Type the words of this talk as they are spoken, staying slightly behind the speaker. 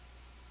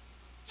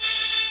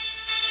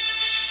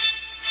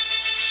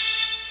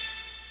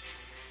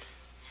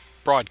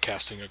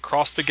Broadcasting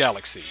across the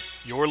galaxy,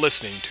 you're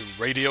listening to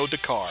Radio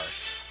Dakar,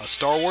 a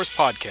Star Wars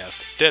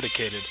podcast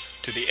dedicated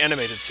to the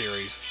animated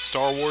series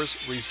Star Wars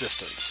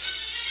Resistance.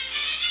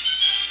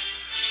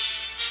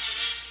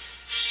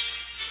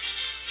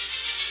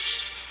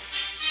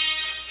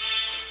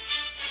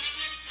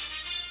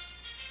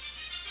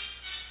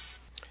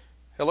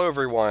 Hello,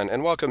 everyone,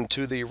 and welcome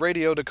to the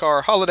Radio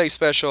Dakar Holiday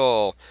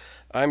Special.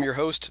 I'm your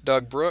host,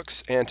 Doug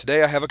Brooks, and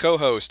today I have a co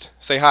host.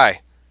 Say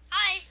hi.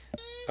 Hi.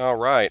 All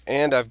right,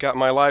 and I've got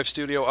my live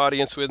studio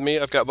audience with me.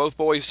 I've got both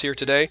boys here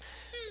today,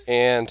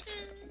 and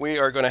we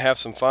are going to have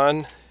some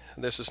fun.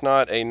 This is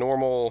not a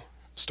normal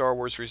Star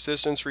Wars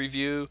Resistance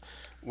review.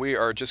 We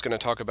are just going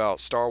to talk about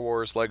Star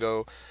Wars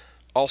Lego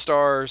All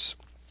Stars,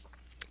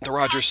 the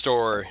Rogers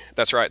story.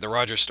 That's right, the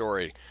Rogers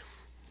story.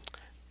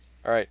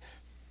 All right.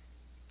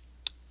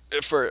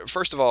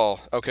 First of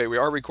all, okay, we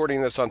are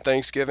recording this on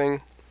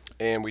Thanksgiving,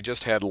 and we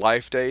just had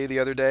Life Day the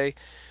other day.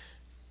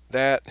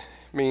 That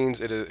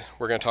means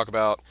we're going to talk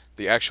about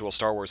the actual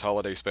Star Wars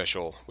Holiday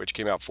Special, which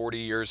came out 40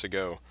 years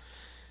ago.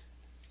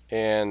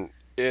 And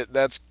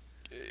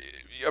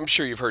I'm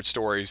sure you've heard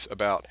stories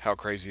about how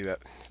crazy that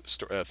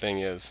thing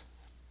is.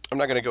 I'm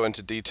not going to go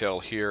into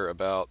detail here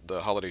about the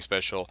Holiday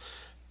Special.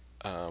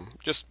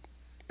 Just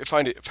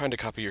find a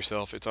copy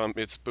yourself.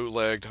 It's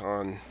bootlegged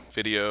on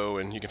video,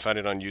 and you can find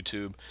it on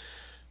YouTube.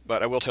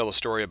 But I will tell a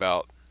story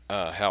about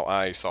how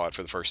I saw it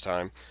for the first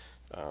time.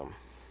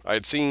 I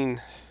had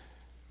seen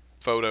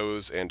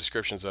photos and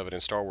descriptions of it in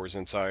Star Wars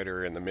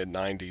Insider in the mid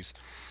 '90s,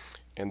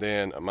 and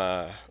then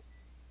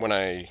when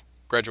I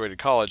graduated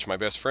college, my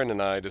best friend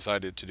and I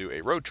decided to do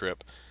a road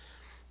trip,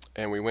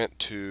 and we went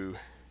to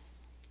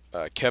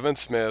Kevin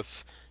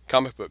Smith's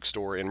comic book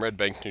store in Red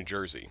Bank, New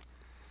Jersey.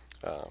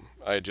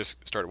 I had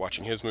just started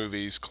watching his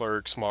movies,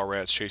 Clerks,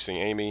 Mallrats, Chasing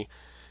Amy,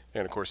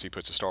 and of course he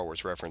puts a Star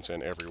Wars reference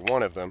in every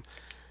one of them.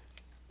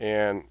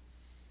 And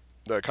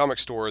the comic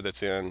store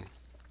that's in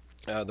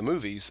the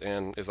movies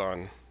and is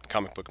on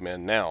Comic Book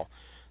Men now,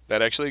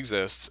 that actually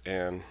exists,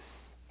 and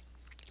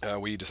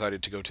we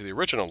decided to go to the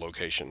original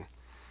location.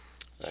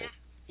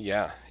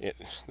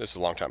 This is a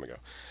long time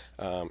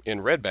ago,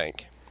 in Red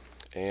Bank,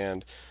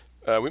 and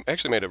we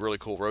actually made a really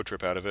cool road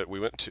trip out of it. We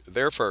went to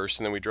there first,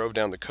 and then we drove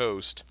down the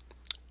coast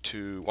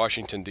to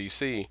Washington,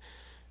 D.C.,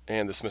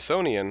 and the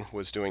Smithsonian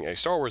was doing a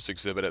Star Wars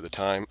exhibit at the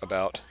time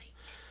about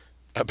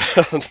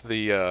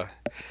the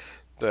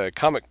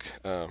comic,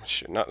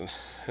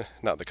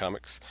 not the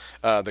comics,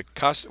 the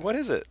cost. What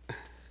is it?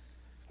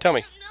 Tell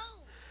me. No.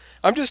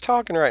 I'm just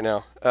talking right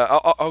now.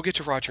 I'll get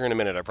to Roger in a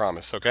minute. I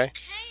promise. Okay. Okay,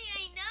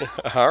 I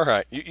know. All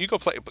right. You go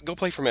play. Go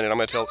play for a minute. I'm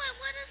gonna No, tell. I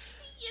want to see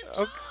you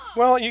Oh, talk.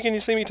 well, you can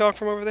see me talk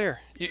from over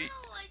there. No, I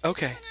just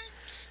Okay. want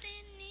to stand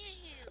near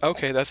you.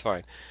 Okay, that's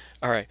fine.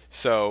 All right.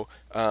 So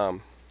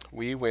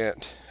we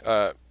went.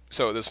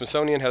 So the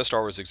Smithsonian had a Star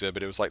Wars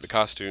exhibit. It was like the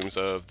costumes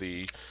of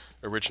the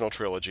original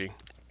trilogy,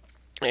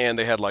 and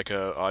they had like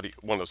one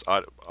of those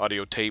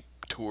audio tape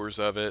tours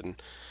of it,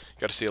 and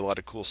got to see a lot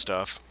of cool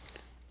stuff.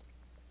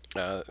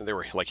 There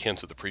were like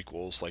hints of the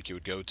prequels, like you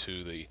would go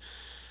to the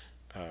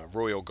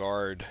Royal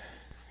Guard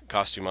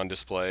costume on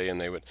display, and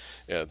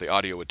the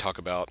audio would talk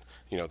about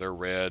they're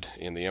red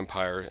in the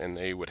Empire, and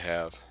they would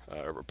have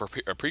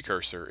a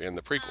precursor in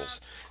the prequels.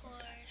 Of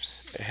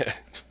course.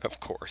 Of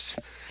course.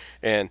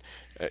 And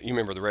you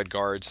remember the Red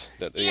Guards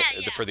Yeah.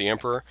 for the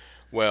Emperor?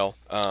 Well,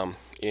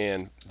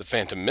 in the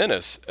Phantom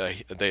Menace,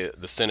 the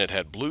Senate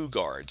had blue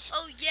guards.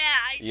 Oh yeah,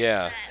 I did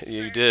Yeah, that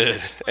you for did.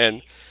 this And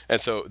place.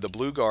 and so the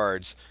blue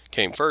guards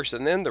came first,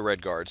 and then the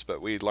Red Guards.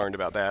 But we learned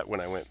about that when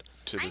I went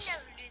to I this.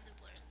 never knew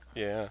the word.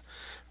 Yeah,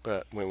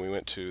 but when we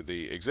went to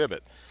the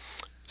exhibit.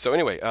 So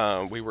anyway,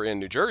 we were in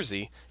New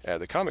Jersey at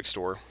the comic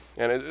store,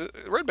 and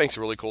Red Bank's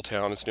a really cool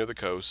town. It's near the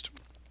coast,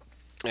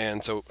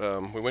 and so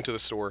we went to the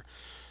store.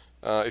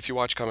 If you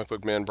watch Comic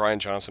Book Men, Brian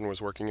Johnson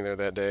was working there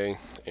that day,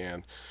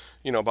 and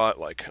bought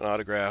like an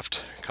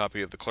autographed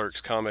copy of the Clerks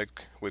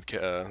comic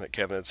that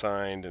Kevin had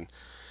signed,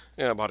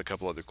 and bought a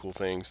couple other cool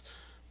things.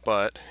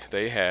 But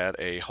they had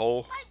a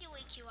whole Why'd you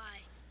wink your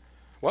eye?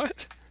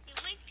 what? You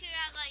winked your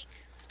eye like.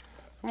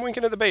 I'm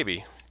winking at the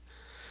baby.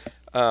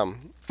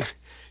 Um,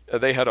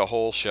 they had a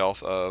whole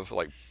shelf of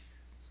like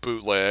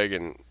bootleg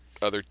and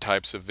other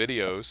types of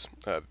videos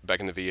back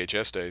in the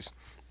VHS days.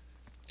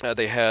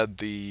 They had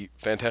the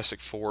Fantastic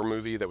Four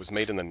movie that was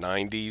made in the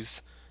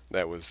 '90s.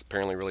 That was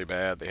apparently really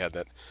bad. They had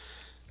that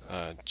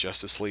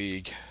Justice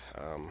League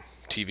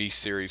TV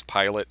series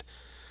pilot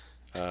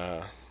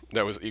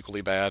that was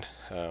equally bad.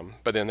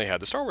 But then they had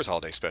the Star Wars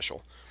Holiday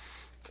Special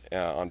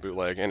on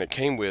bootleg, and it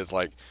came with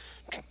like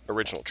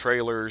original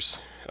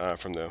trailers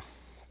from the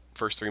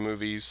first three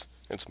movies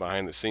and some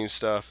behind the scenes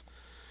stuff.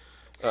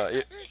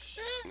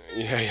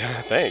 Yeah,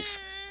 thanks.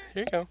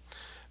 Here you go.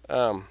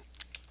 Um,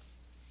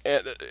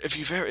 and if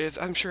you've ever,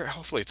 I'm sure,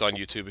 hopefully it's on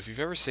YouTube. If you've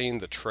ever seen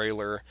the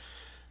trailer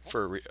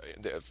for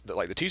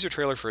like the teaser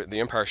trailer for The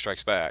Empire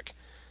Strikes Back,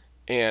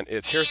 and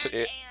it's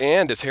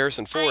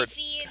Harrison Ford. IV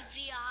and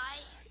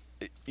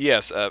VI.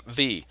 Yes,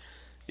 V.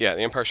 Yeah,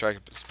 The Empire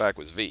Strikes Back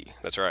was V.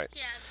 That's right.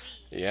 Yeah,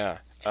 V. Yeah,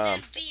 And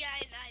then VI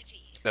and IV.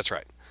 that's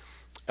right.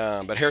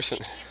 But I Harrison,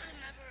 can't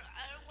remember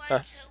our huh?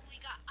 one, so we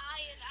got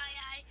I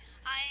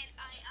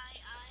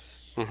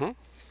and Hmm.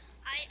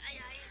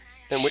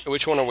 And I.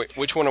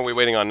 which one are we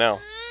waiting on now?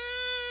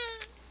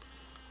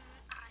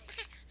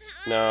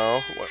 No,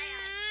 what?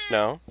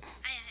 No,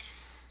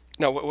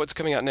 no. What's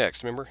coming out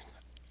next? Remember?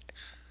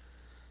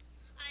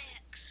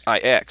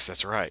 IX. IX.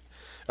 That's right.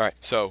 All right.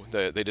 So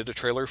they did a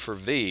trailer for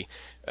V,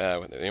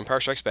 The Empire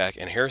Strikes Back,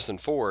 and Harrison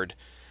Ford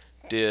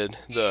did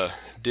the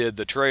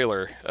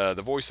trailer,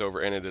 the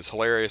voiceover, and it is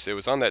hilarious. It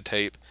was on that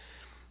tape,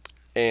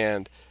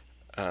 and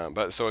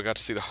but so I got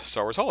to see the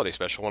Star Wars Holiday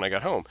Special when I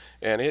got home,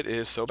 and it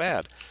is so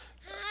bad.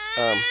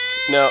 Um,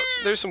 Now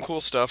there's some cool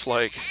stuff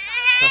like,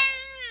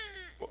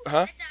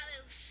 huh? I thought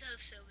it was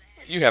so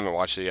bad. You haven't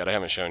watched it yet. I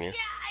haven't shown you.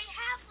 Yeah, I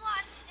have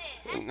watched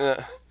it. No,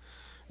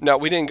 no,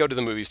 we didn't go to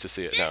the movies to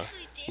see it. No, Yes,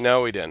 we did.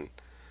 no, we didn't.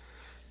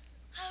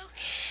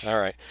 Okay. All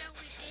right. No,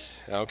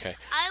 we did. Okay.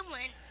 I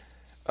went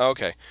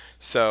Okay.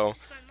 So,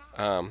 with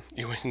my mom.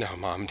 you no,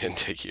 mom didn't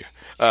take you.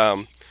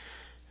 Yes.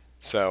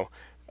 So,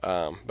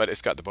 but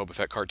it's got the Boba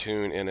Fett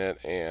cartoon in it,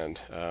 and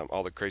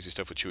all the crazy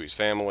stuff with Chewie's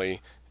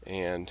family,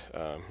 and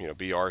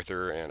B.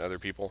 Arthur and other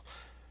people.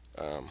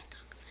 Um,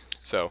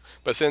 so,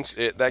 but since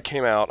that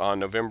came out on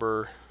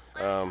November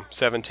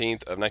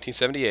 17th of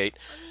 1978,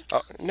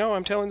 no,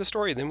 I'm telling the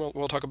story. Then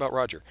we'll talk about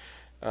Roger.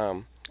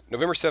 Um,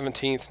 November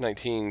 17th,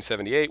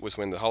 1978 was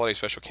when the holiday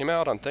special came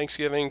out on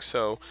Thanksgiving.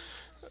 So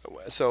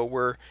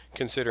we're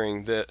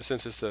considering that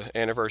since it's the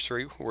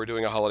anniversary, we're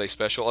doing a holiday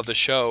special of the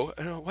show.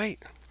 Oh,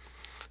 wait,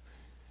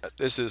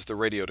 this is the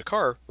Radio to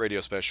Car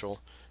radio special,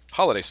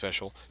 holiday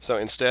special. So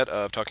instead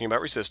of talking about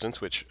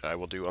Resistance, which I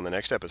will do on the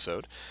next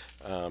episode,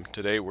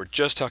 today we're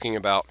just talking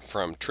about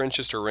From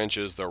Trenches to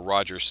Wrenches, the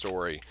Roger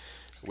story,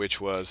 which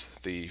was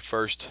the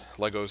first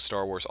Lego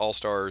Star Wars All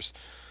Stars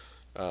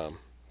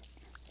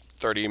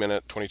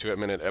 30-minute,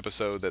 22-minute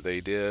episode that they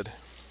did,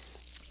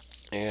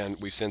 and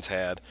we've since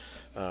had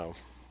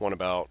one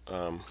about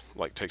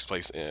like takes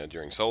place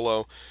during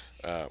Solo,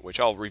 which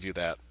I'll review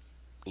that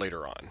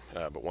later on.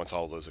 But once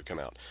all of those have come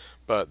out,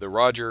 but the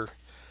Roger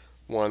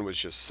one was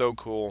just so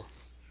cool,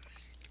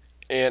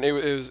 and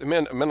it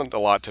meant a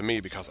lot to me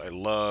because I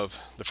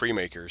love the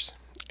Freemakers,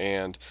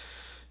 and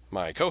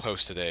my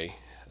co-host today,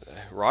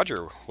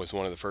 Roger, was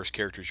one of the first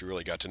characters you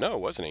really got to know,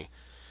 wasn't he?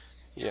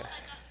 No, Yeah. I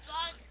got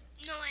Rod.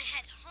 No, I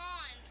had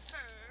Han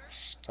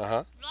first. Uh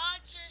huh.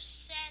 Roger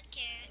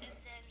second, and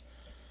then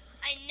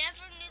I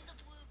never knew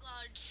the Blue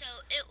Guard, so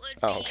it would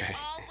Oh, be okay.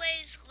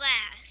 always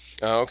last.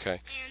 Oh,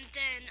 okay. And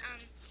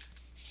then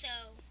so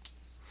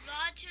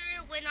Roger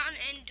went on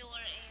Endor,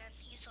 and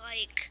he's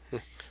like,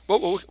 Well,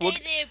 "Stay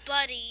there,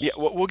 buddy." yeah,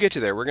 we'll get to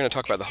there. We're gonna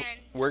talk about the. And Whole,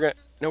 then we're gonna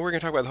no, we're gonna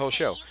talk about the whole okay,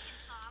 show. you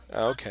can talk.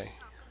 Oh, I'll okay. just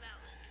talk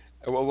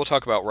about it. Well, we'll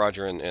talk about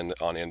Roger and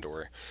on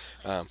Endor.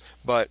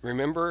 But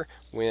remember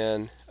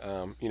when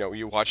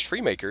you watched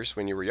Freemakers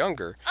when you were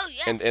younger, Oh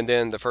yeah. and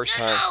then the first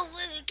No, time, no,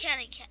 little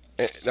catty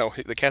cat. no,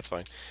 the cat's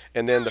fine.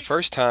 And then No, the it's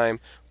first time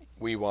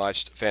we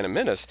watched Phantom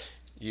Menace,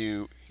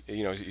 you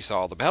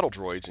saw all the battle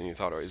droids and you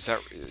thought, oh, is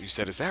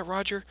that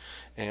Roger?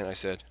 And I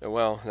said,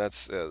 well,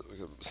 that's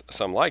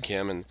some like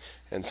him,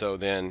 and so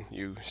then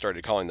you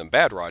started calling them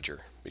Bad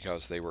Roger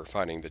because they were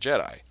fighting the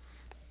Jedi.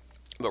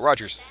 But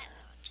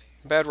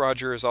Bad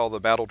Roger is all the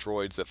battle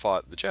droids that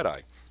fought the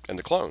Jedi and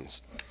the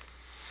clones.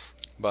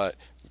 But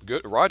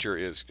good Roger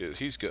is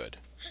he's good.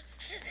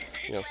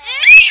 You know.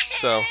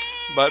 So,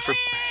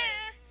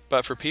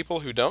 but for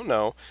people who don't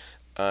know,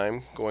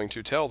 I'm going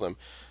to tell them.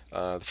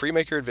 The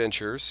Freemaker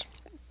Adventures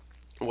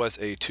was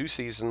a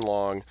 2-season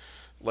long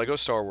Lego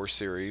Star Wars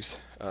series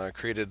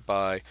created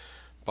by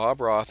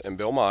Bob Roth and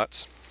Bill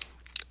Motz,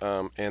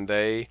 and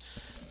they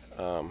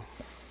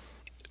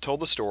told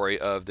the story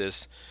of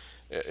this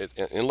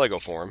in Lego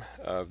form.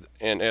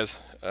 And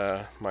as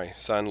my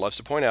son loves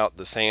to point out,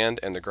 the sand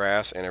and the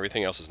grass and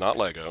everything else is not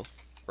Lego,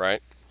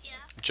 right? Yeah.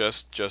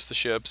 Just the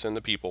ships and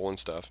the people and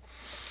stuff.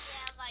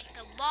 Yeah, like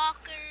the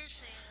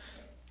walkers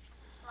and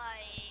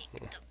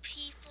like the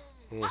people.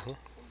 Mhm.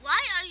 Why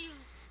are you?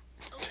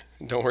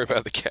 Don't worry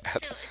about the cat.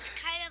 So it's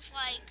kind of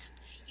like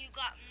you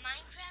got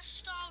Minecraft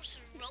stars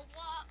and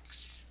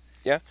Roblox.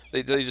 Yeah,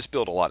 they just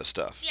build a lot of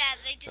stuff. Yeah,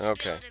 they just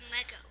Okay. build in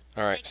Lego.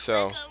 All right, Like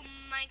so Lego,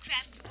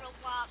 Minecraft,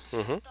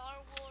 Roblox, Mhm. Star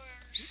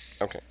Wars.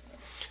 Okay.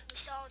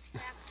 McDonald's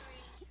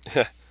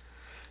Factory.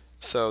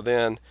 so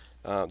then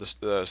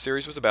the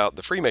series was about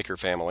the Freemaker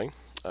family.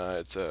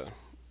 It's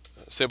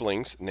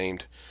siblings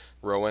named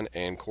Rowan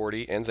and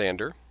Cordy and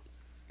Xander,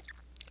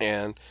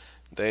 and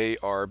they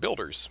are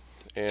builders,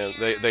 and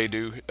they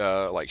do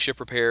like ship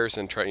repairs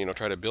and try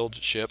to build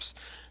ships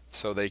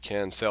so they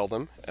can sell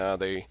them.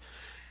 The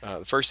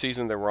first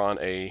season they were on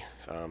a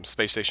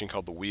space station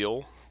called the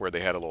Wheel, where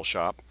they had a little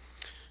shop,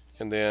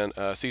 and then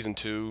season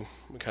 2,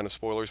 kind of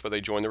spoilers, but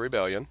they joined the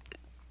rebellion,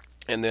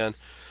 and then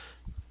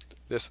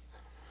this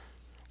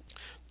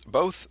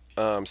both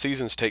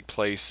seasons take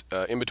place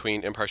in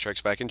between Empire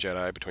Strikes Back and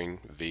Jedi, between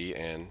V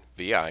and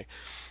VI,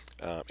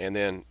 and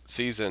then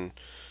season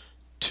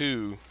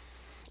 2,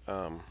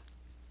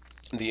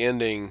 the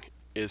ending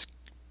is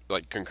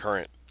like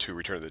concurrent to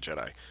Return of the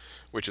Jedi,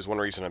 which is one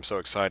reason I'm so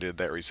excited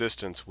that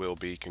Resistance will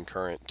be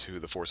concurrent to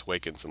The Force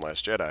Awakens and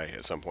Last Jedi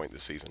at some point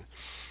this season,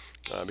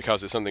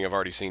 because it's something I've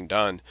already seen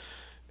done,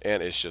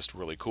 and it's just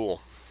really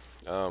cool.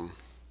 Um,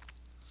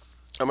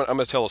 I'm going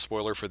to tell a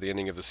spoiler for the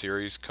ending of the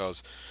series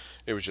because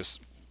it was just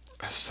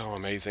so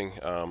amazing.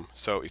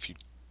 So if you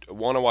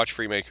want to watch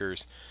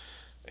Freemakers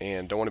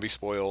and don't want to be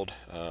spoiled,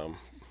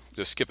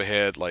 just skip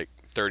ahead like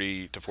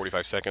 30 to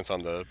 45 seconds on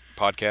the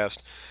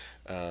podcast,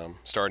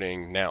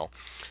 starting now.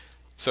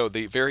 So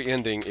the very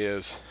ending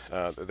is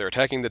they're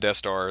attacking the Death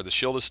Star. The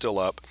shield is still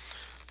up,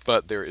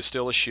 but there is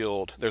still a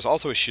shield. There's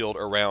also a shield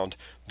around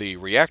the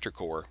reactor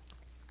core,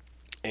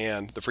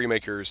 and the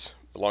Freemakers,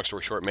 long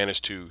story short,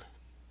 managed to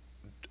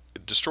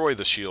destroy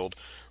the shield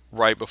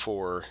right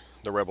before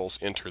the rebels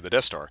enter the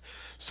Death Star.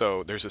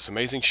 So there's this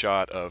amazing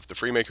shot of the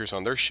Freemakers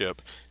on their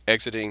ship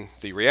exiting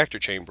the reactor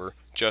chamber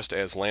just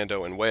as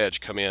Lando and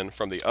Wedge come in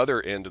from the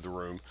other end of the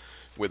room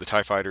with the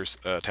TIE fighters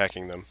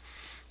attacking them,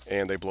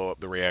 and they blow up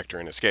the reactor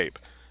and escape.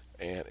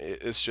 And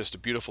it's just a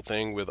beautiful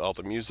thing with all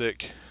the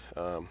music,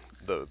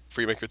 the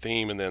Freemaker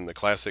theme, and then the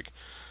classic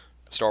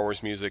Star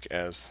Wars music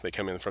as they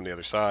come in from the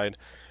other side.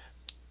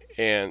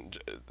 And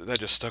that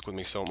just stuck with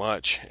me so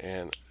much,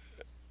 and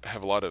I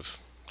have a lot of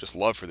just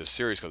love for this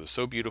series because it's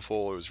so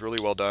beautiful. It was really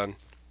well done,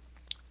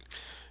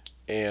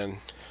 and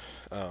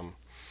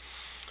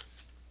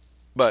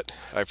but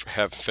I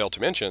have failed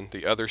to mention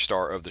the other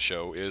star of the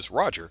show is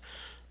Roger,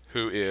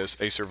 who is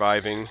a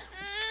surviving,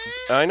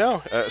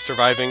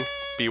 surviving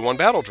B-1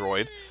 battle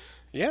droid.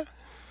 Yeah,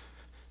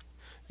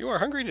 you are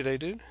hungry today,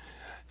 dude.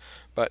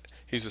 But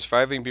he's a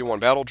surviving B-1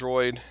 battle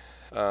droid,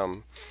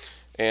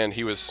 and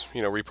he was,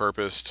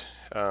 repurposed.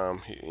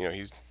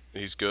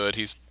 He's good.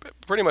 He's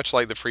pretty much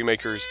like the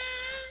Freemakers.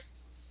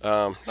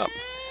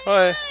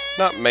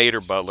 Not maid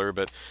or butler,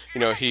 but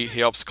he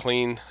helps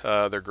clean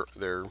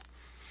their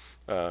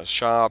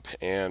shop,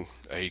 and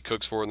he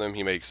cooks for them.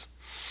 He makes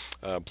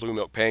blue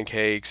milk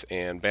pancakes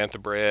and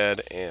bantha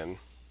bread and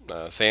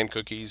sand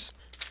cookies.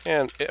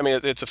 And I mean,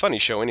 it's a funny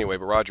show anyway.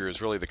 But Roger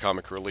is really the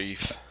comic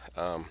relief.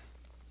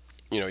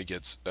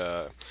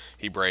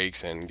 He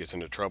breaks and gets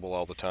into trouble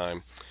all the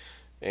time,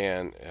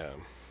 and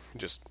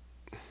just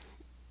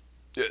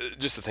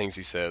the things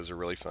he says are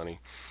really funny.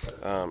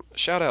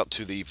 Shout out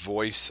to the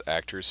voice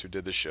actors who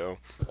did the show.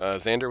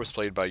 Xander was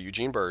played by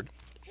Eugene Bird,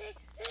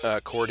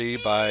 Cordy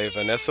by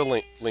Vanessa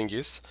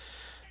Lingis,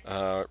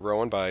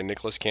 Rowan by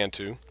Nicholas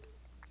Cantu,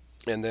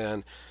 and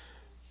then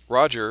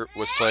Roger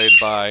was played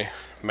by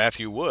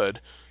Matthew Wood,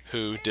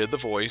 who did the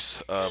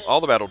voice of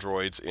all the battle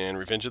droids in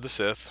Revenge of the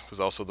Sith,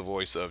 was also the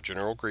voice of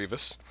General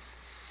Grievous.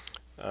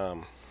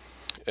 The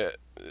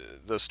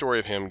story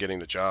of him getting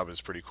the job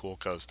is pretty cool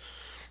because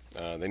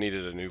they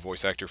needed a new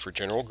voice actor for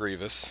General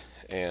Grievous,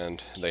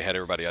 and they had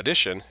everybody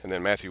audition, and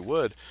then Matthew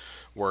Wood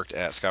worked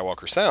at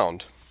Skywalker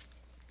Sound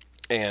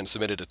and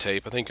submitted a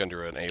tape, I think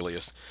under an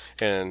alias,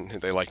 and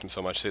they liked him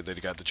so much that they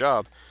got the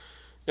job.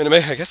 And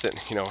I guess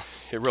that,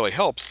 it really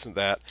helps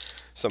that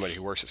somebody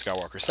who works at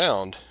Skywalker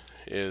Sound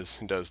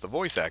does the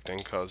voice acting,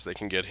 because they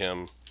can get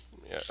him,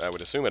 I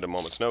would assume, at a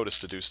moment's notice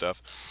to do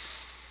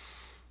stuff.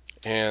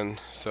 And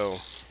so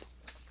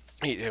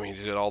he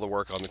did all the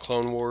work on the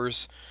Clone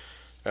Wars,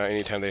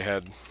 anytime they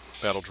had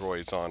battle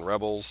droids on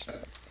Rebels,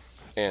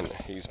 and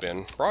he's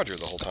been Roger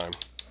the whole time.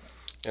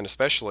 And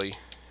especially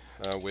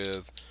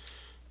with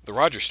the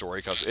Roger story,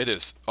 because it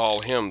is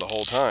all him the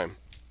whole time.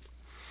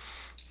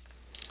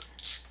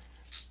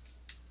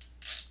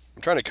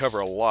 I'm trying to cover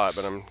a lot,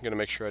 but I'm going to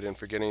make sure I didn't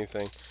forget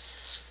anything.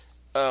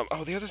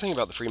 The other thing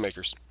about the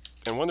Freemakers,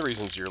 and one of the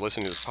reasons you're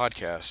listening to this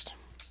podcast,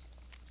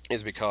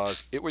 is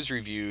because it was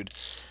reviewed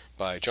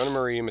by Jonah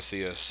Marie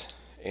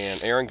Macias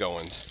and Aaron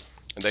Goins,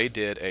 and they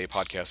did a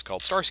podcast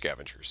called Star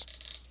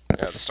Scavengers.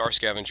 The Star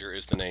Scavenger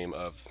is the name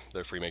of the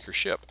Freemaker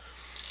ship,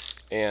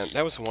 and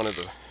that was one of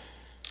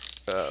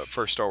the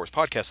first Star Wars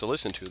podcasts I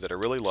listened to that I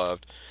really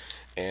loved,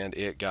 and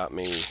it got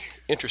me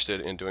interested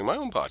in doing my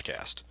own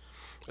podcast,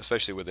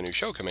 especially with a new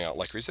show coming out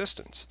like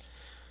Resistance.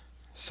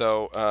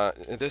 So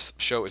this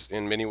show is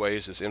in many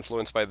ways is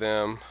influenced by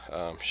them.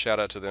 Shout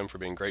out to them for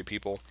being great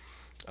people.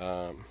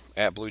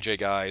 At Blue Jay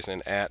Guys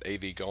and at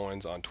AV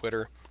Goins on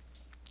Twitter,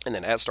 and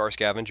then at Star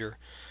Scavenger.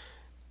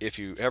 If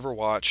you ever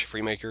watch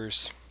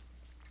Freemakers,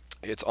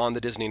 it's on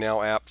the Disney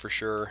Now app for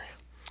sure.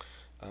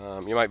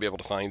 You might be able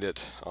to find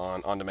it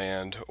on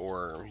demand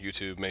or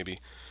YouTube maybe.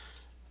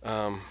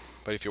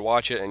 But if you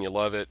watch it and you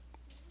love it,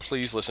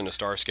 please listen to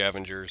Star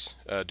Scavengers,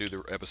 do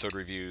the episode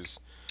reviews.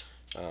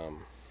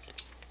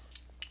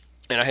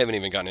 And I haven't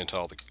even gotten into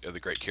all the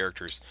great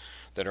characters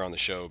that are on the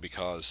show,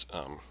 because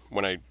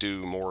when I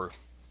do more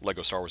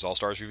Lego Star Wars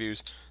All-Stars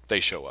reviews, they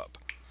show up.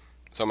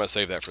 So I'm going to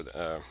save that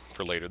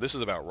for later. This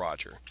is about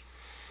Roger.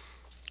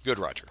 Good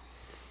Roger.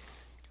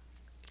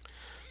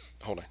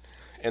 Hold on.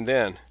 And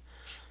then,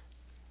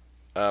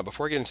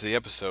 before I get into the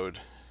episode,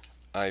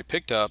 I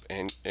picked up,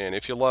 and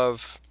if you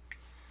love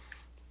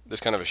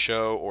this kind of a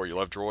show, or you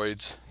love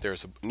droids,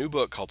 there's a new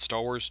book called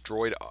Star Wars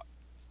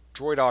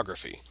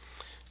Droidography.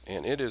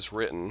 And it is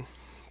written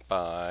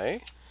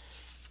by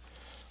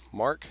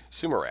Mark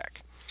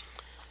Sumerak.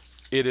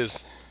 it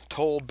is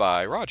told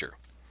by Roger,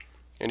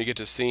 and you get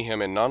to see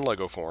him in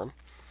non-Lego form.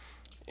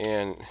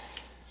 And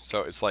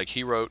so it's like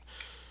he wrote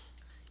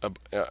a.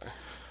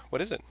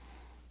 What is it?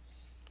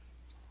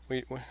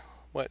 Wait,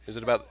 what is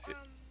it about?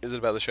 Is it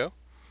about the show?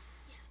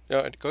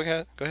 No, go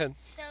ahead. Go ahead.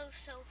 So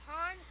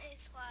Han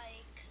is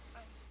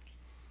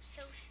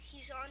so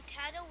he's on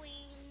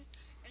Tatooine,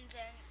 and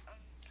then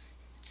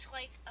it's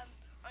like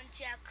on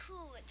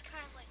Jakku, it's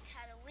kind of like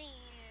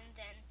Tatooine, and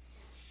then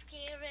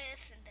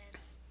Scarif, and then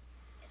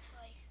it's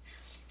like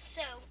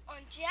so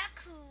on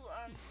Jakku,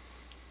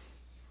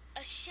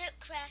 a ship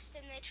crashed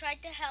and they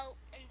tried to help,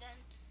 and then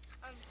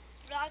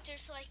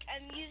Roger's like,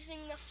 I'm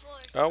using the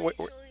Force. Oh, but it's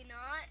really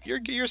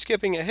not. You're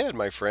skipping ahead,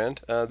 my friend.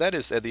 That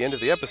is at the end of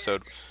the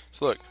episode.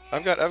 So look,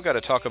 I've got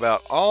to talk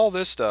about all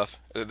this stuff.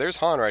 There's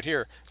Han right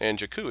here, and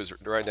Jakku is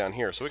right down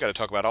here. So we got to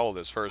talk about all of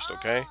this first,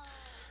 okay?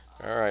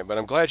 All right, but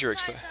I'm glad you're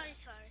excited.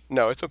 Sorry.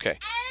 No, it's okay.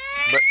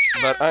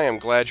 But I am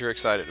glad you're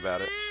excited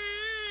about it.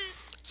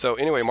 So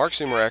anyway, Mark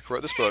Sumerak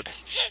wrote this book.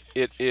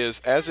 It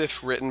is as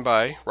if written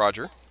by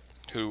Roger,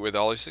 who, with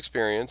all his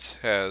experience,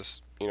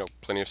 has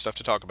plenty of stuff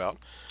to talk about.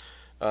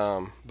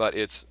 But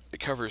it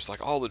covers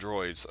like all the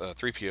droids,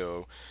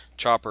 3PO,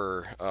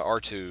 Chopper,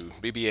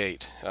 R2,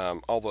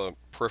 BB-8, all the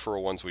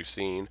peripheral ones we've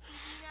seen.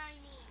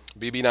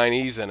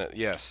 BB-9E's in it,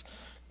 yes.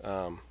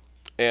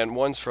 And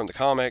ones from the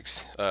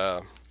comics,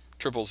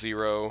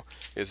 000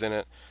 is in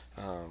it.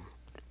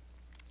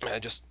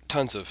 Just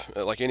tons of,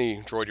 like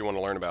any droid you want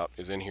to learn about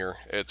is in here.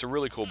 It's a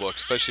really cool book,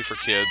 especially for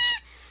kids.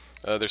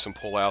 There's some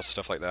pull-outs,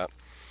 stuff like that.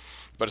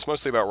 But it's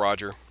mostly about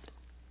Roger.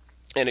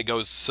 And it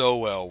goes so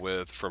well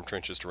with From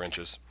Trenches to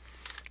Wrenches.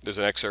 There's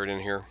an excerpt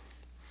in here.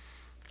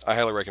 I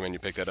highly recommend you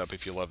pick that up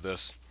if you love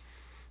this.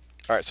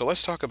 All right, so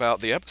let's talk about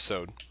the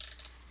episode.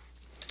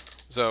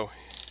 So,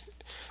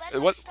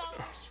 Let's start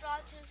with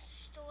Roger's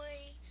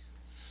story.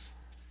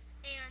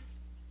 And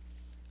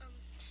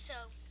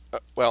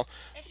well,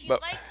 if you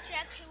like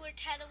Jakku or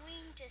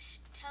Tatooine,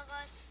 just tell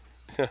us.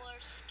 Or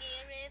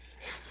Scarif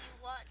if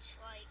you watch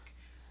like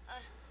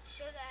a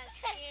show that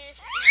has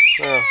Scarif.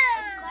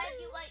 I'm glad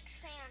you like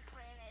sand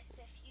planets.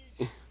 If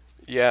you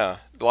yeah,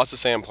 lots of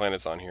sand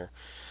planets on here.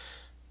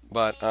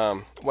 But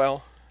and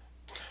Leia's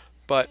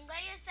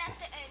at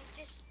the end.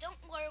 Just don't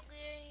worry.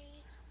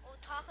 We'll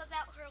talk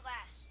about her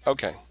last.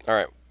 Okay, all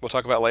right. We'll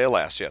talk about Leia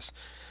last, yes.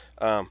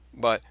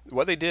 But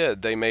what they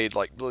did, they made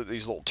like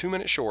these little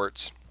 2-minute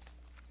shorts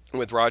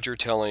with Roger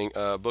telling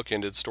a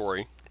bookended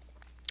story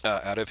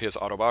out of his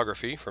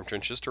autobiography, From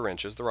Trenches to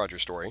Wrenches, the Roger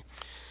story.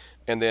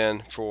 And then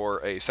for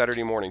a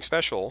Saturday morning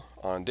special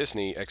on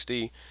Disney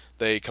XD,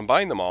 they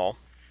combined them all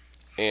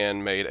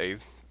and made a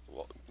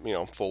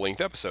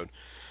full-length episode.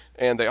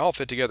 And they all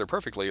fit together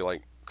perfectly,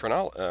 like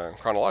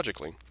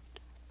chronologically.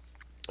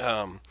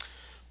 You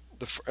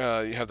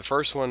have the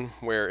first one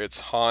where it's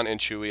Han and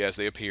Chewie as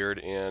they appeared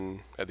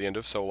at the end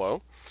of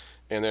Solo,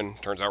 and then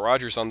turns out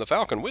Roger's on the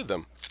Falcon with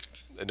them.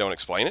 They don't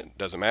explain it;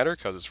 doesn't matter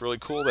because it's really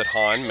cool that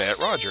Han met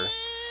Roger.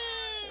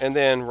 And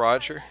then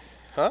Roger,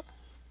 huh?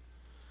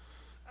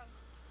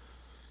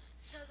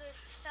 So the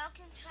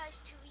Falcon tries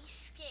to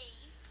escape.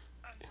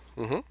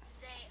 Mm-hmm.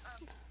 They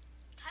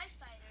TIE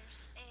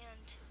fighters,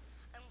 and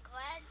I'm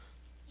glad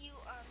you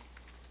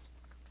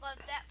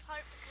loved that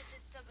part because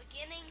it's the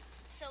beginning.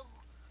 So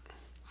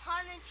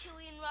Han and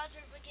Chewie and Roger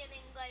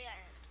beginning, Leia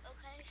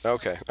end.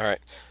 Okay. Okay. All right.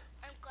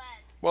 I'm glad.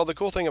 Well, the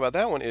cool thing about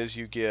that one is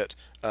you get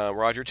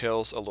Roger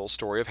tells a little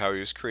story of how he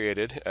was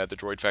created at the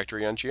droid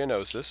factory on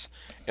Geonosis,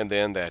 and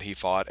then that he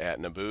fought at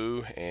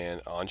Naboo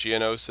and on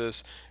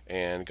Geonosis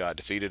and got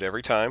defeated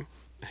every time,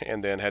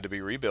 and then had to be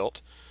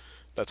rebuilt.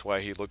 That's why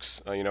he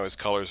looks, his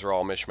colors are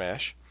all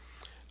mishmash.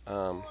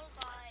 But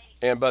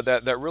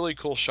that really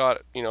cool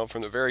shot,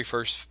 from the very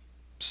first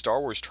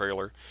Star Wars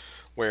trailer,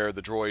 where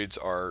the droids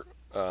are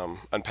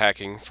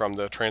unpacking from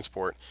the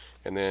transport,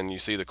 and then you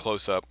see the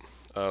close-up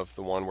of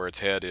the one where its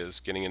head is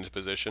getting into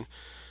position.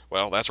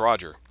 Well, that's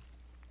Roger,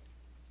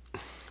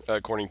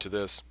 according to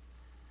this.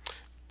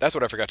 That's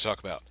what I forgot to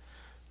talk about.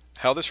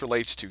 How this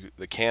relates to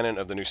the canon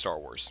of the new Star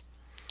Wars.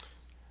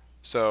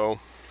 So,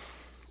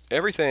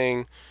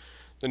 everything,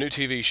 the new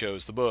TV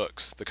shows, the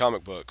books, the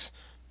comic books,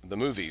 the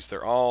movies,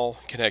 they're all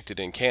connected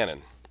in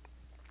canon.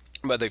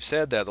 But they've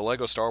said that the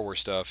Lego Star Wars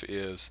stuff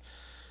is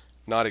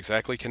not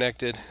exactly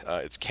connected.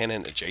 It's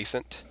canon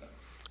adjacent.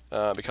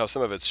 Because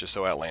some of it's just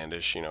so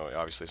outlandish,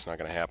 obviously it's not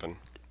going to happen.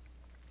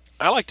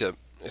 I like to,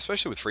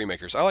 especially with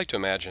Freemakers, I like to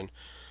imagine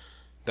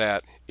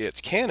that it's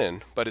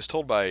canon, but it's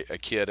told by a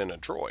kid and a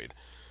droid.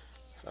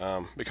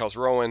 Because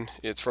Rowan,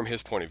 it's from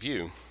his point of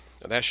view,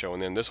 that show,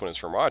 and then this one is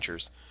from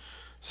Roger's.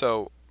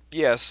 So,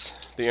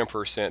 yes, the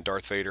Emperor sent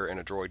Darth Vader and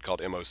a droid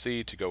called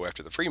MOC to go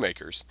after the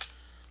Freemakers.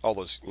 All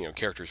those,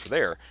 characters were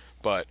there,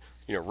 but,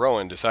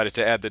 Rowan decided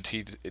to add the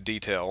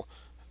detail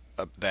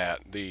that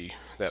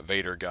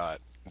Vader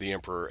got the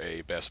Emperor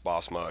a Best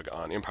Boss mug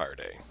on Empire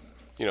Day.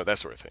 That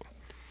sort of thing.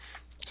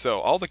 So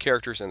all the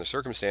characters and the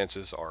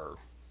circumstances are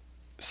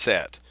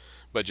set,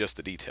 but just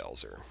the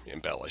details are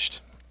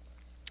embellished.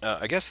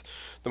 I guess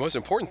the most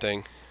important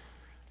thing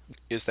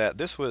is that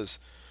this was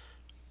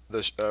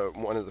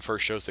one of the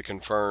first shows that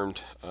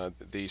confirmed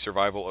the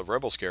survival of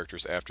Rebels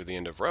characters after the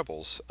end of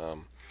Rebels.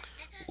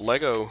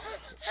 Lego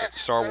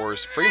Star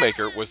Wars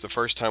Freemaker was the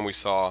first time we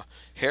saw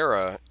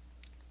Hera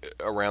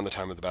around the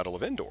time of the Battle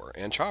of Endor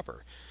and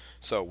Chopper.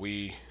 So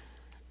we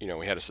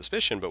had a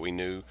suspicion, but we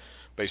knew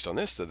based on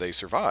this that they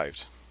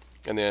survived.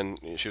 And then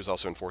she was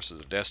also in Forces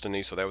of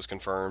Destiny, so that was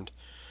confirmed.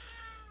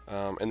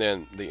 And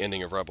then the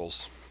ending of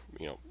Rebels,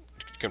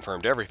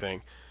 confirmed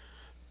everything.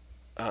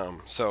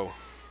 So,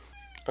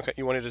 okay,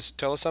 you wanted to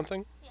tell us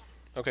something? Yeah.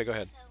 Okay, go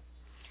ahead.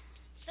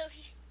 So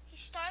he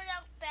started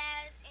out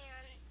bad,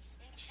 and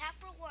in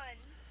chapter one,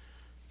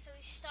 so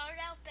he started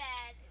out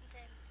bad, and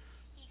then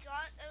he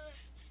got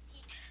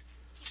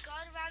he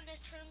got around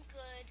to turn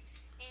good,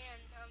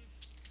 and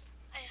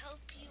I hope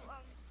you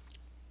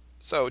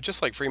So,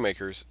 just like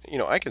Freemakers,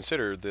 I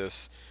consider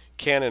this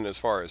canon as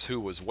far as who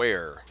was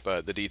where,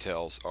 but the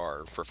details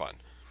are for fun.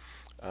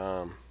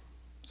 Um,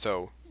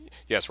 so,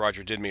 yes,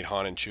 Roger did meet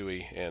Han and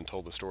Chewie and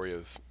told the story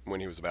of when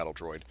he was a battle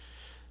droid.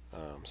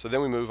 So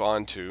then we move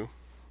on to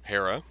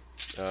Hera,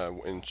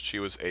 when she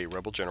was a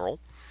rebel general,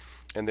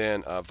 and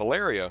then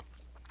Valeria,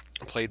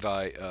 played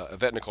by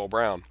Yvette Nicole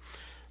Brown,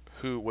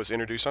 who was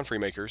introduced on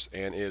Freemakers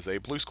and is a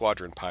Blue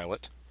Squadron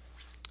pilot.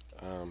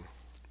 Um,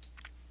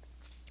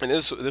 and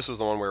this was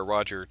the one where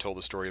Roger told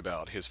the story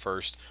about his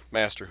first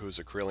master, who was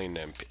a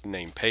Corellian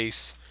named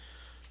Pace,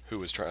 who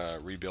was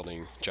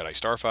rebuilding Jedi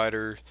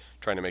Starfighter,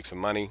 trying to make some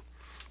money.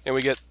 And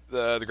we get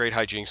the great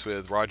hijinks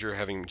with Roger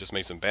having just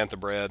made some bantha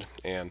bread,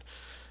 and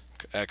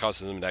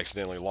causes them to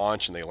accidentally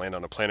launch, and they land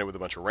on a planet with a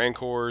bunch of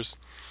Rancors.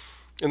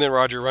 And then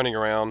Roger running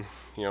around,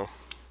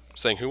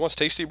 saying, "Who wants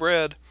tasty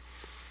bread?"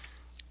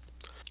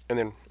 And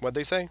then what'd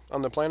they say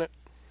on the planet?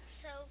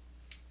 so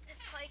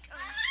it's like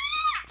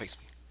Face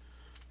me.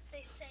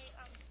 they say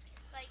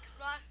like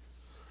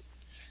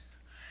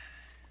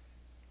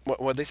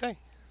What'd they say?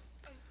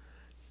 um,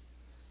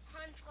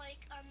 Han's like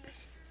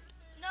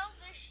no,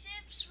 the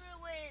ship's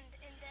ruined,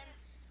 and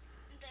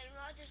then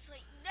Roger's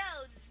like,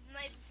 no,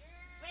 my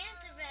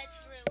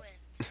Rantaret's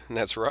ruined.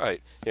 That's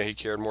right. Yeah, he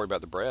cared more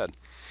about the bread.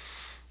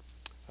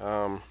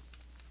 Um,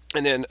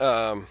 and then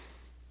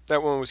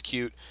that one was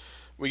cute.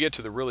 We get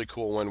to the really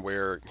cool one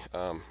where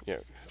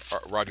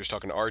Roger's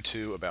talking to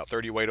R2 about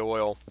 30 weight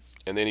oil,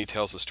 and then he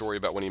tells the story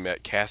about when he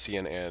met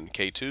Cassian and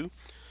K2.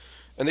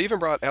 And they even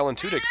brought Alan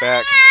Tudyk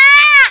back.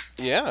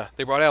 Yeah,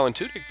 they brought Alan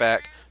Tudyk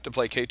back to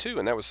play K2,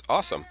 and that was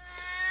awesome.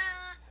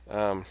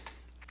 Um,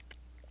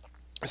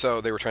 so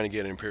they were trying to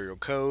get an Imperial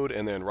code,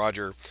 and then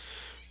Roger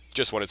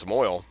just wanted some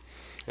oil.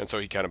 And so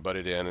he kind of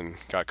butted in and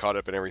got caught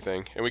up in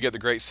everything. And we get the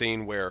great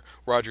scene where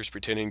Roger's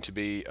pretending to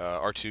be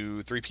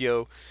R2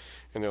 3PO,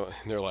 and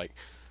they're like,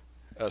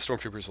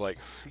 Stormtroopers like,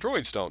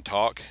 droids don't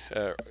talk,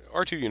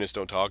 R2 units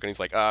don't talk, and he's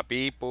like,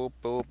 beep boop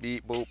boop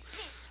beep boop.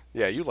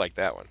 Yeah, you like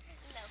that one.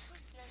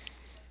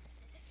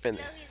 And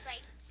No, he's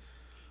like,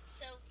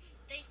 so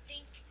they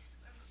think,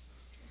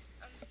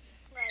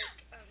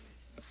 like,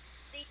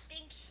 they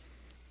think,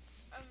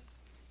 um,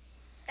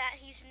 that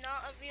he's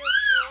not a real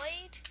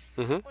droid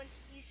mm-hmm. when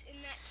he's in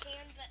that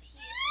can, but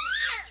he isn't a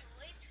real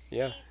droid.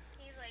 Yeah.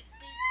 He's like,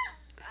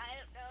 I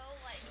don't know,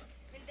 like,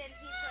 and then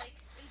he's like,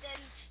 and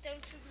then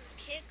Stormtrooper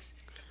kicks,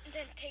 and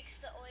then takes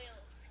the oil,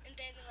 and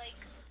then,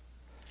 like,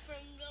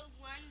 from Rogue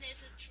One,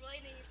 there's a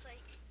droid, and he's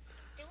like,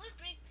 did we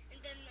bring, and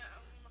then the,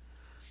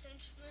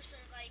 Stormtroopers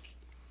are like,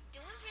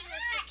 did we bring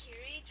a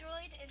security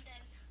droid? And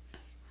then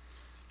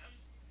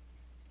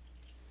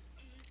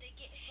they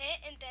get hit,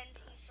 and then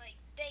he's like,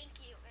 thank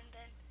you. And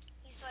then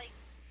he's like,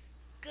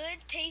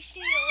 good,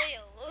 tasty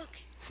oil,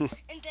 look.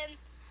 And then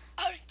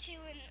R2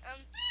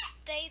 and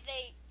they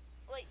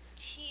like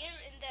cheer,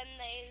 and then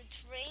they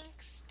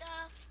drink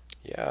stuff.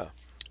 Yeah.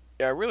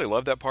 Yeah, I really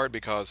love that part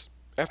because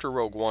after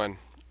Rogue One,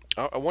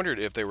 I wondered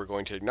if they were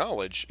going to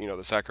acknowledge,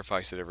 the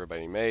sacrifice that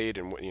everybody made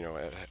and,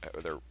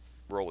 their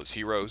role as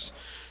heroes.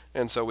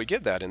 And so we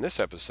get that in this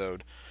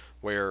episode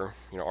where,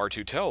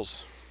 R2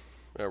 tells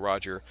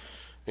Roger,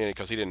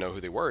 because he didn't know who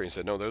they were, he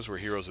said, no, those were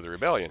heroes of the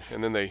rebellion.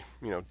 And then they,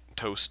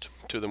 toast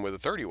to them with a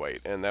 30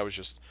 weight. And that was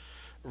just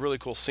a really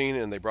cool scene.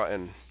 And they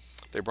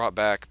brought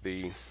back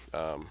the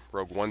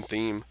Rogue One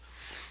theme.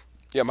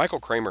 Yeah, Michael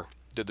Kramer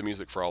did the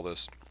music for all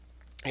this.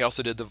 He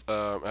also did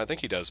I think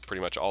he does pretty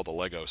much all the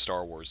Lego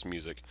Star Wars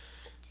music.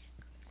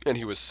 And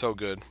he was so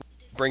good.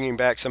 Bringing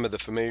back some of the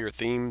familiar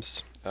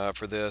themes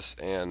for this,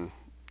 and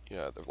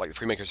like the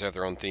Freemakers have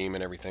their own theme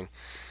and everything.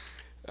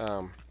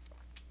 And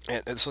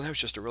so that was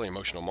just a really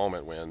emotional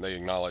moment when they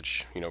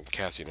acknowledge,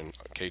 Cassian and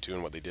K2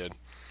 and what they did.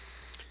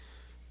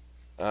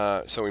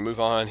 So we move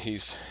on.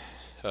 He's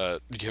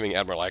giving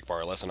Admiral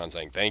Akbar a lesson on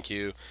saying thank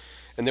you.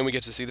 And then we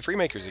get to see the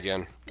Freemakers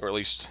again, or at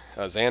least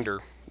Xander.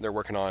 They're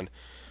working on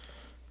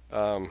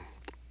Ben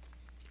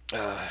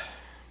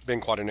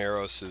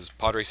Quadinaros'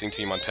 pod racing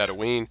team on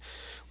Tatooine.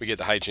 We get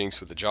the hijinks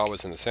with the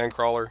Jawas and the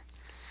Sandcrawler.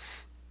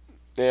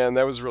 And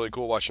that was really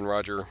cool watching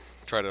Roger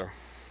try to,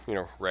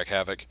 wreak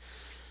havoc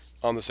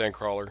on the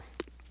Sandcrawler.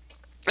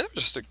 And it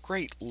was just a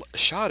great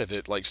shot of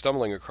it, like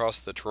stumbling across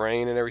the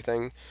terrain and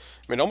everything.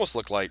 I mean, it almost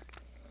looked like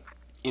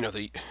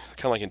the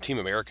kind of like in Team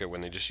America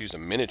when they just used a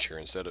miniature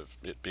instead of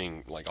it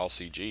being like all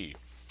CG.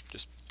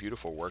 Just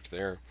beautiful work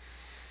there.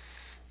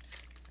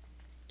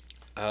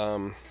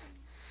 Um,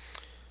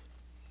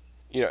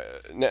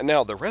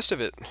 now the rest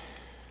of it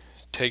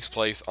takes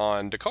place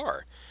on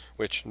Dakar,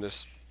 which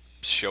this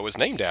show is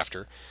named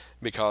after,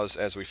 because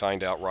as we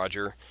find out,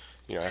 Roger,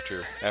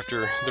 after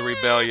the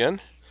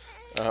rebellion,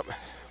 um,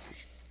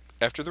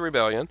 after the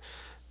rebellion,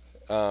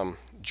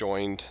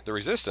 joined the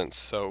Resistance.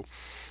 So,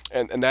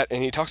 and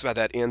he talks about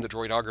that in the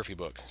droidography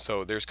book.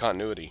 So there's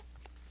continuity.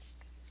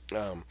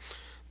 Um,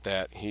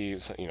 that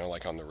he's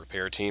like on the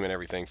repair team and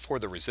everything for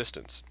the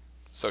Resistance.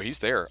 So he's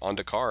there on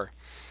Dakar,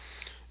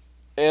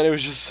 and it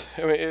was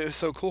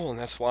so cool, and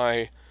that's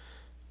why.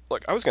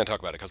 Look, I was going to talk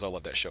about it because I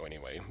love that show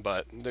anyway,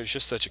 but there's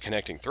just such a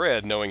connecting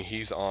thread knowing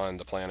he's on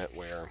the planet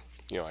where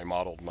I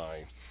modeled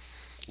my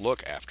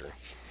look after.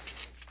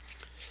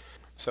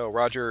 So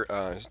Roger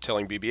is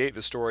telling BB-8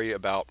 the story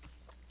about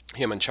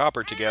him and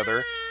Chopper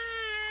together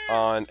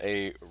on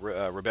a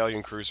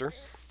rebellion cruiser,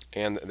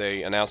 and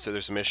they announced that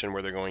there's a mission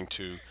where they're going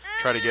to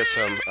try to get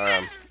some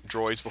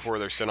droids before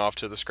they're sent off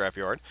to the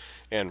scrapyard.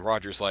 And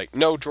Roger's like,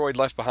 "No droid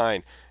left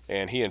behind,"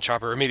 and he and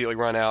Chopper immediately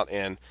run out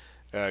and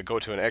go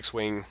to an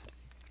X-wing,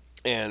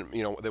 and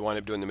they wind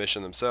up doing the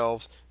mission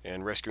themselves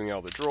and rescuing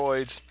all the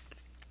droids.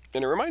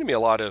 And it reminded me a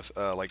lot of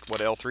like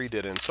what L3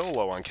 did in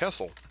Solo on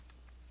Kessel,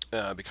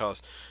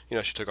 because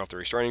she took off the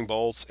restraining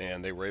bolts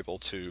and they were able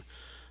to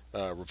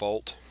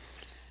revolt.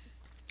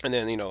 And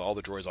then all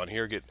the droids on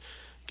here get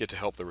to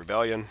help the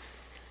rebellion.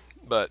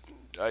 But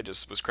I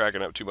just was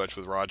cracking up too much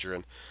with Roger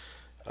and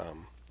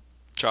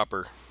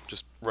Chopper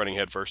just running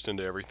headfirst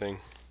into everything.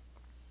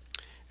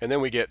 And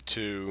then we get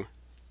to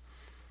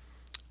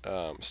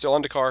still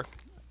on Dakar.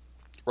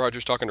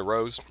 Roger's talking to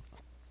Rose.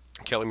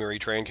 Kelly Marie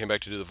Tran came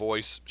back to do the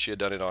voice. She had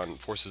done it on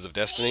Forces of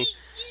Destiny.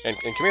 And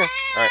come here.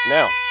 All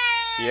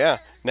right,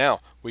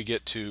 now we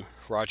get to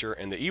Roger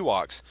and the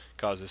Ewoks,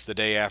 because it's the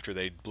day after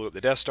they blew up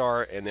the Death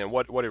Star. And then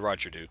what did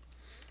Roger do?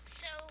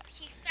 So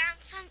he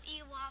found some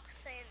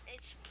Ewoks, and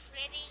it's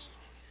pretty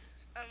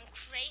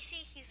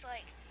crazy.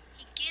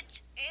 He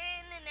gets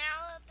in and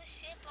out of the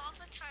ship all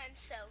the time.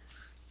 So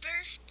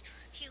first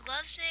he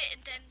loves it,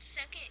 and then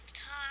second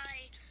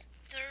tie,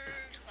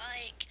 third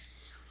like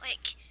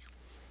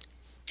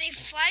they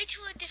fly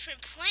to a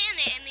different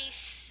planet,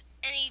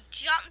 and he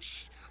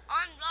jumps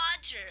on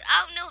Roger.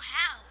 I don't know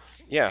how.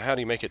 Yeah, how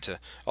do you make it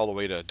all the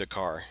way to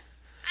Dakar?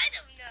 I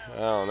don't know.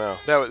 I don't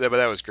know. But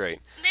that was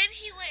great. Maybe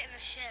he went in the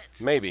ship.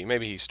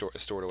 Maybe he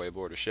stored away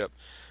aboard a ship.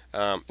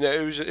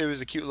 It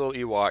was a cute little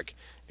Ewok,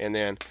 and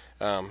then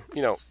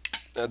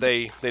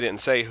they didn't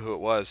say who it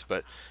was,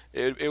 but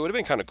it would have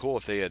been kind of cool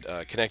if they had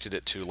connected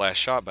it to Last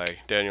Shot by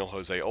Daniel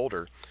Jose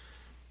Older,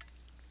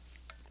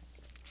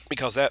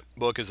 because that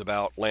book is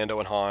about Lando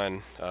and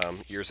Han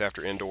years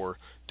after Endor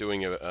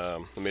doing a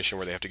mission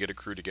where they have to get a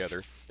crew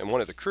together, and one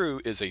of the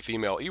crew is a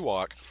female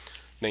Ewok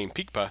named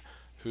Pikpa,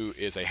 who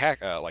is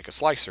like a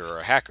slicer or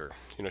a hacker.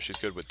 She's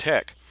good with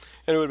tech,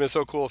 and it would have been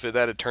so cool if that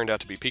had turned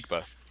out to be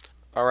Pikpa.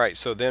 All right,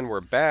 so then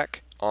we're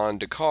back on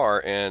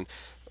Dakar, and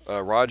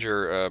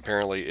Roger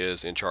apparently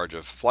is in charge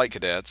of flight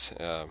cadets.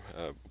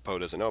 Poe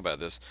doesn't know about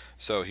this,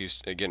 so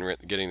he's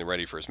getting them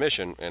ready for his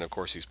mission, and of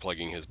course he's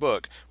plugging his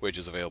book, which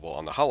is available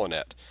on the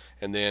HoloNet.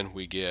 And then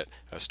we get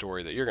a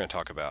story that you're going to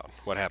talk about.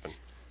 What happened?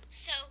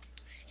 So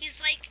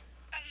he's like,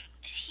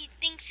 he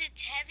thinks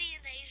it's heavy,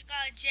 and then he's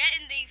got a jet,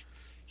 and he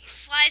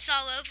flies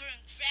all over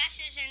and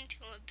crashes into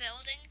a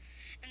building,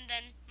 and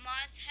then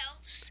Maz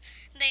helps,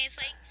 and then he's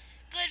like,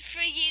 "Good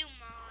for you,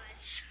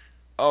 Maz."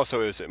 Oh,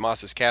 so it was at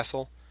Maz's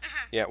castle?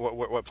 Uh-huh. Yeah,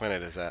 what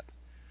planet is that?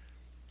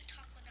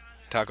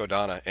 Takodana.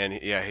 Takodana, and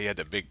yeah, he had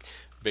the big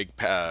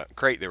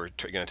crate they were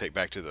going to take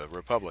back to the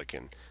Republic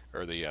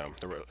or the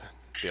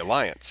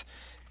Alliance,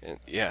 and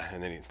yeah,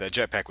 and then that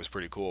jetpack was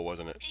pretty cool,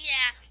 wasn't it?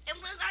 Yeah, it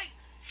went like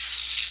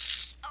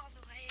all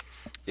the way.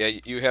 Yeah,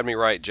 you had me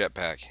right,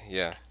 jetpack.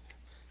 Yeah,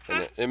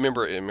 Huh? and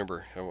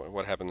remember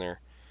what happened there?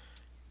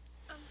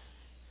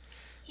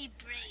 He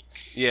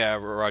breaks. Yeah,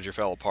 Roger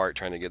fell apart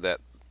trying to get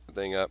that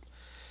thing up.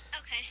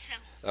 Okay, so.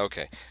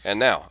 Okay, and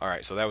now, all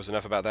right, so that was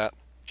enough about that.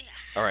 Yeah.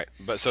 All right,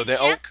 but so then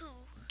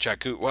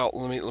Jakku. Well,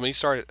 let me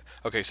start it.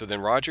 Okay, so then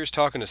Roger's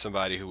talking to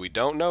somebody who we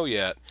don't know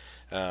yet,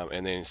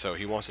 and then so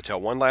he wants to tell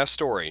one last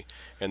story,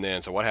 and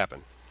then so what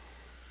happened?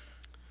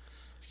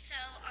 So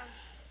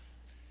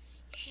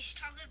he's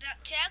talking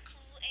about Jakku,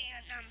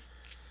 and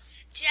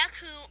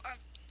Jakku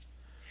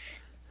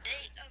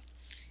they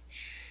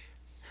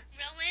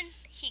Rowan,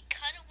 he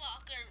cut a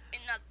walker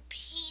into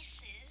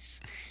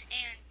pieces,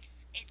 and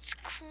it's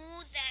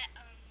cool that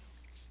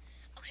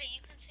okay,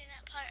 you can say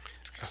that part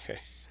because Okay.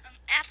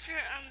 After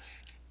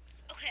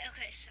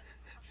okay, so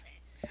I'll say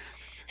it.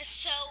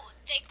 So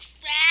they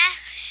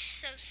crash.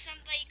 So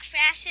somebody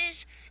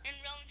crashes, and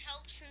Rowan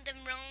helps, and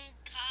then Rowan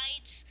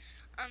guides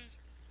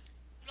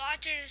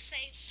Roger to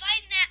say,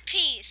 "Find that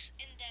piece,"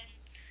 and then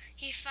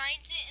he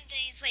finds it, and then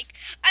he's like,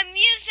 "I'm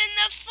using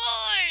the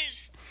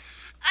Force.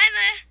 I'm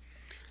a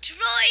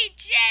droid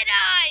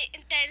Jedi,"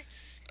 and then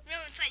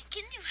Rowan's like,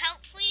 "Can you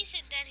help, please?"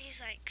 And then he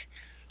he's like,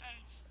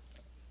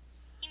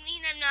 you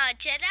mean I'm not a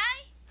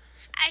Jedi?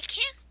 I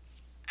can't.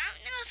 I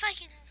don't know if I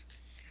can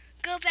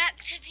go back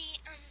to be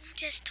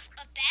just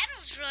a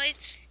battle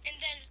droid, and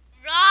then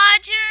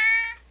Roger.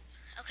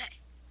 Okay,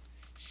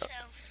 so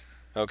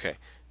Okay.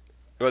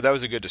 Well, that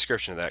was a good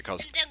description of that,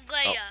 cause and then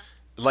Leia.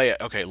 Leia.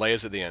 Okay,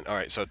 Leia's at the end. All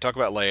right, so talk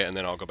about Leia, and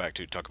then I'll go back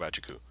to talk about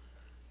Jakku.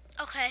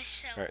 Okay,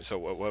 so All right. So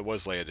what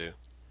was Leia do?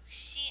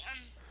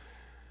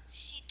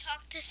 she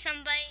talked to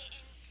somebody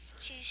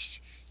and she's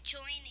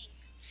joining.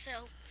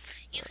 So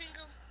you can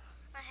go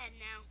ahead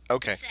now.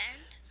 Okay. Is the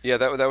end? Yeah,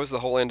 that was the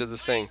whole end of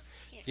this thing.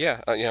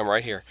 Yeah. Yeah, I'm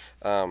right here.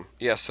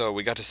 Yeah, so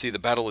we got to see the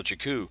Battle of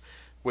Jakku,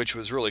 which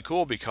was really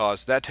cool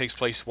because that takes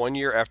place 1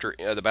 year after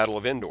the Battle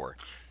of Endor,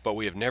 but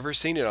we have never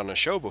seen it on a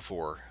show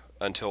before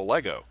until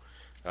Lego.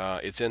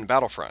 It's in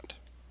Battlefront,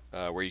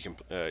 where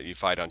you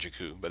fight on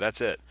Jakku, but that's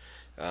it.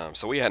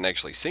 So we hadn't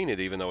actually seen it,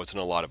 even though it's in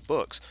a lot of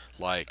books.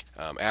 Like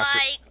after,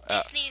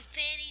 Like Disney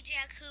Infinity,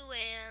 Jakku,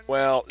 and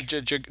well,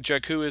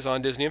 Jakku is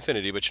on Disney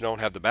Infinity, but you don't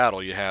have the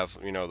battle. You have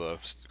the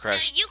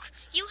crash. No,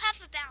 you have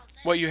a battle.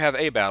 Well, you have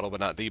a battle, but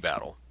not the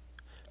battle.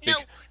 No,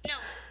 no,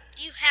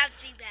 you have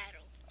the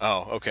battle.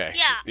 Oh, okay.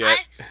 Yeah,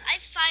 I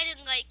fight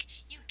in like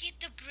you get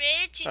the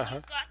bridge and you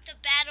got the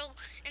battle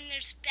and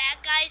there's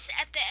bad guys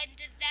at the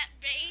end of that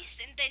race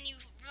and then you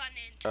run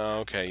into them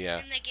Okay, yeah.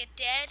 and they get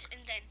dead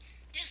and then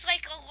there's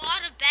like a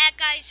lot of bad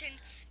guys in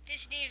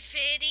Disney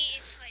Infinity.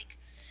 It's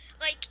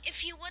like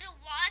if you want to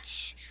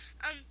watch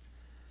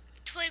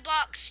Toy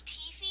Box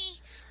TV,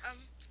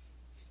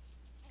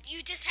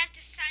 you just have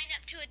to sign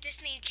up to a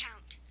Disney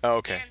account. Oh,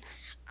 okay.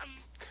 And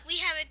we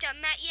haven't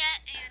done that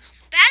yet. And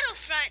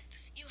Battlefront,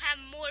 you have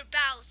more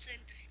battles than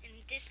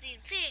in Disney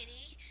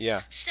Infinity.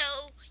 Yeah.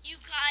 So you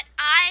got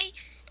I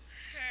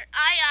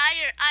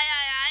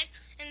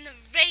in the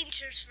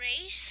Rangers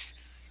race,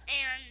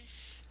 and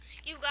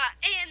you got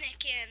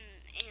Anakin,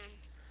 and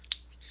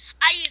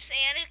I use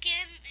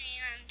Anakin,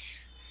 and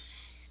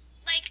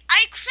like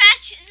I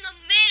crashed in the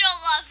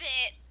middle of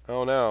it.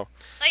 Oh no.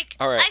 Like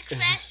All right. I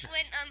crashed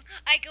when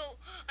I go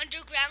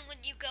underground when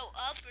you go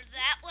up or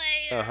that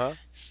way. Or,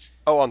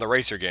 Oh, on the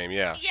racer game,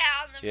 yeah. Yeah,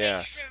 on the Yeah.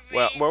 racer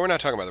Well, race. we're not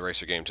talking about the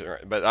racer game,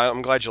 but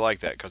I'm glad you like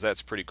that because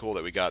that's pretty cool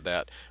that we got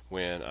that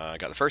when I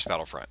got the first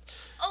Battlefront.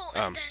 Oh,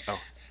 and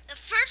the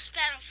first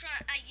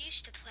Battlefront I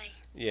used to play.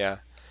 Yeah.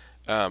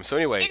 So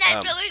anyway. And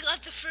I really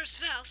loved the first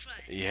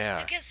Battlefront.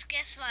 Yeah. Because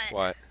guess what?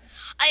 What?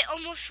 I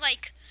almost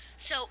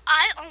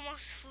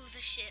flew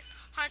the ship.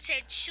 Han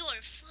said,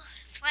 sure,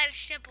 fly the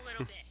ship a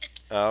little bit.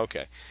 Oh, okay.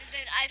 And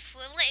then I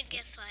flew it, and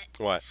guess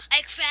what? What?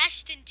 I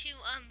crashed into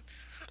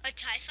a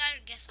TIE fighter,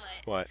 and guess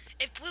what? What?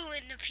 It blew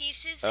into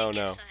pieces, Oh and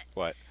no. guess what?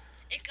 What?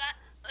 It got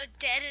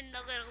dead in the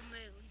little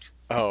moon.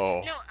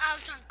 Oh. No, I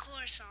was on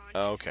Coruscant.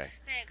 Oh, okay.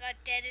 Then it got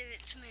dead in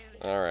its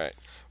moon. All right.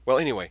 Well,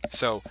 anyway,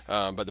 so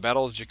but the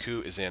Battle of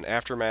Jakku is in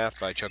Aftermath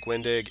by Chuck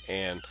Wendig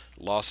and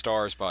Lost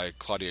Stars by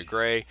Claudia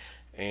Gray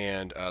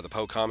and the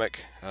Poe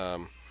comic.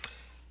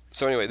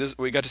 So anyway,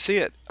 we got to see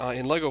it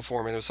in Lego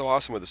form, and it was so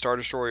awesome with the Star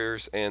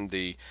Destroyers and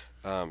the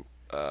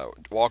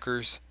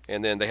walkers,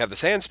 and then they have the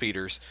Sand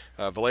Speeders.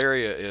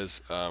 Valeria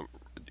is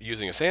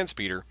using a Sand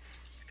Speeder,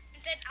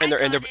 And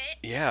then I got it,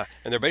 yeah,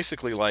 and they're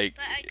basically like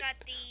but I got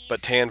these.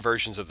 but tan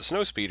versions of the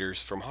Snow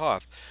Speeders from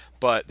Hoth.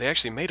 But they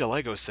actually made a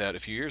Lego set a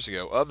few years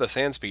ago of the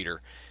Sand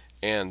Speeder,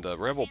 and the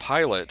Rebel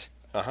pilot.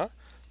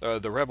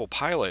 The Rebel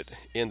pilot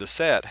in the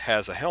set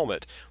has a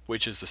helmet,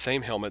 which is the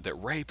same helmet that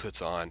Rey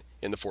puts on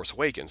in The Force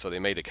Awakens. So they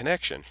made a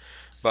connection.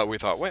 But we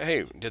thought, wait,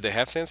 hey, did they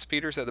have Sand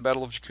Speeders at the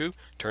Battle of Jakku?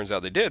 Turns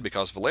out they did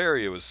because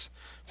Valeria was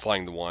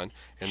flying the one,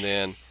 and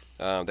then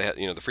they had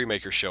the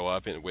Freemakers show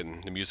up and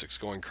when the music's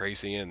going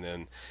crazy, and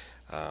then.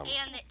 And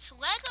it's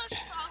Lego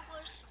Star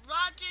Wars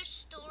Roger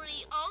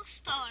Story All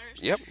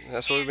Stars. Yep,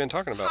 that's what we've been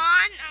talking about.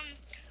 Han,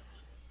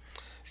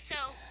 so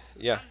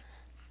Yeah.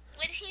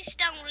 when he's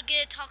done, we're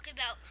gonna talk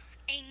about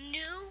a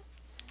new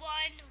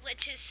one,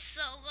 which is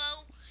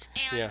Solo,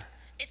 and Yeah.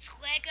 it's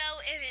Lego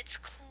and it's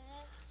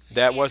cool.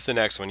 That was the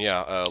next one,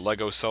 yeah.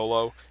 Lego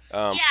Solo.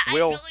 Yeah, I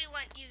we'll really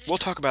want you to. we'll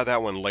talk about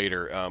that one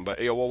later, but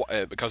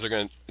yeah, because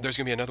there's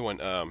gonna be another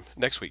one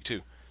next week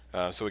too.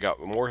 So we got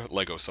more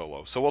Lego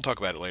Solo. So we'll talk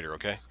about it later,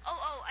 okay?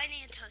 Oh, I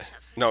need to tell you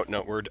something.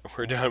 No,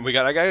 we're done.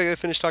 I gotta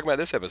finish talking about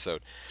this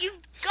episode.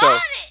 You So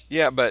got it.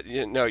 yeah, but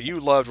you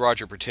loved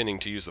Roger pretending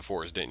to use the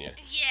Force, didn't you?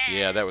 Yeah.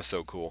 Yeah, that was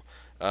so cool.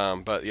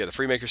 But yeah, the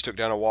Freemakers took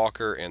down a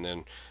walker, and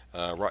then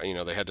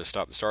they had to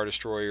stop the Star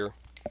Destroyer.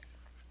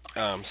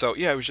 So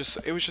yeah, it was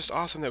just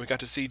awesome that we got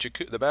to see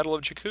Jakku, the Battle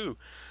of Jakku.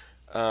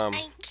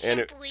 I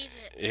can't believe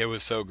it. It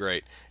was so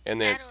great.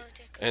 And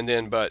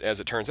then, but as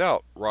it turns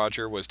out,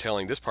 Roger was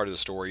telling this part of the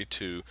story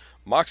to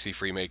Moxie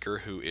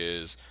Freemaker, who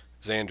is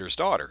Xander's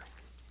daughter.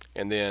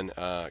 And then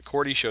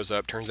Cordy shows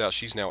up. Turns out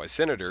she's now a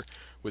senator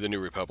with the New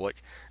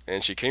Republic,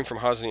 and she came from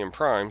Hosnian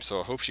Prime. So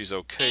I hope she's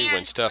okay when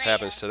And stuff Leia.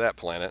 happens to that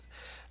planet.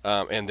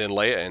 And then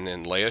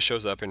Leia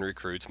shows up and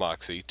recruits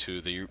Moxie to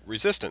the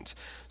Resistance.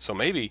 So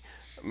maybe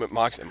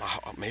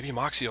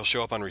Moxie will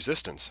show up on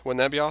Resistance. Wouldn't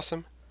that be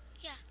awesome?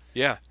 Yeah.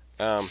 Yeah.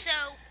 So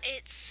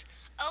it's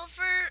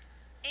over,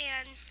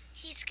 and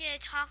gonna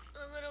talk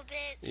a little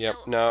bit. Yep.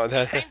 So No, I'm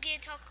that. gonna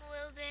talk a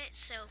little bit.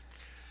 So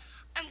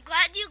I'm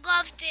glad you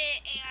loved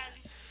it,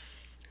 and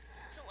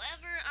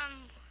whoever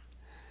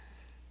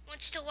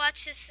wants to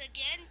watch this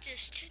again,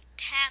 just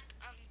tap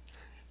um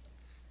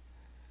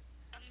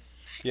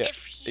Yeah.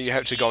 if he's You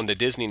have to go on the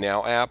Disney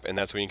Now app, and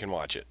that's when you can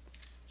watch it.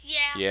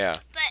 yeah. Yeah.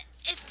 But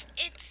if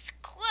it's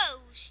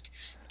closed,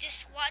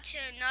 just watch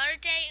it another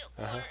day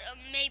or Uh-huh.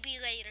 maybe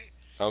later.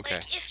 Okay.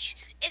 Like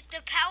if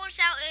the power's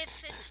out,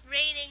 if it's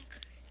raining,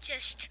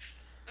 just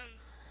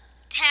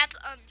tap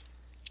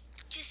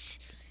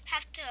just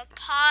have to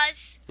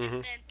pause, Mhm.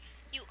 and then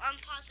you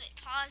unpause it,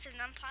 pause and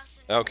unpause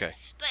it. Okay.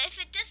 But if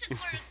it doesn't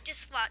work,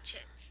 just watch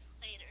it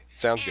later.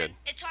 Sounds And good.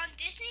 It's on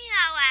Disney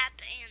Now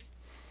app, and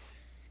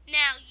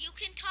now you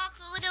can talk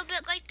a little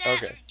bit like that,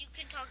 Okay. or you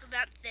can talk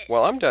about this.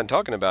 Well, I'm done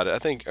talking about it. I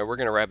think we're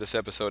going to wrap this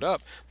episode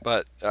up.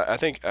 But I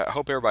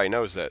hope everybody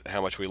knows that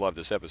how much we love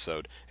this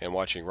episode and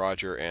watching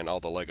Roger and all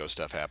the Lego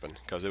stuff happen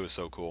because it was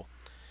so cool.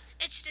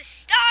 It's the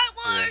Star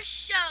Wars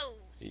show.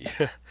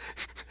 Yeah.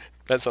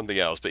 That's something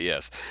else, but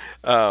yes.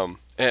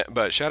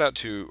 But shout out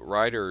to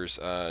writers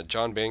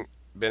John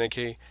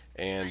Beneke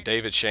and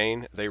David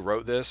Shane. They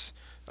wrote this.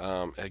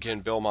 Again,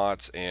 Bill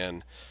Motz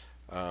and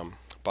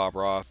Bob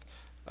Roth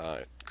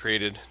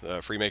created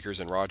Freemakers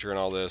and Roger and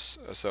all this.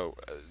 So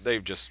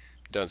they've just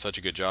done such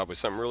a good job with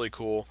something really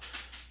cool.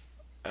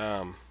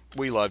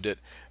 We loved it.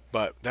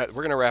 But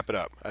we're going to wrap it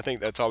up. I think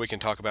that's all we can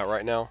talk about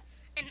right now.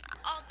 And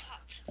I'll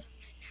talk to them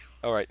right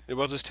now. All right.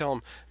 Well, just tell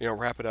them,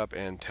 wrap it up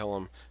and tell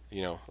them,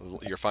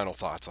 your final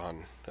thoughts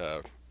on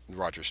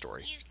Roger's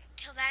story. You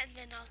tell that, and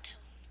then I'll tell.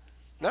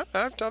 No,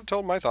 I've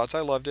told my thoughts.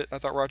 I loved it. I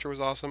thought Roger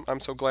was awesome. I'm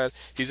so glad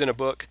he's in a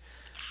book.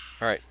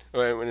 All right.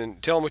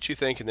 And tell them what you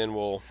think, and then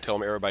we'll tell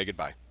them everybody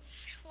goodbye.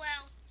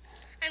 Well,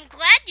 I'm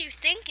glad you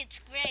think it's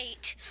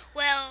great.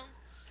 Well,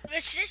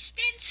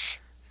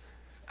 Resistance,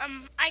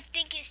 I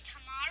think is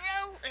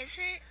tomorrow, is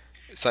it?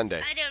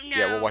 Sunday. I don't know.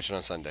 Yeah, we'll watch it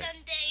on Sunday.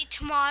 Sunday,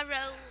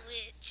 tomorrow,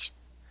 which...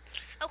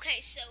 Okay,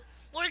 so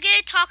we're going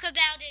to talk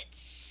about it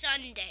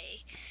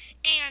Sunday.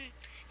 And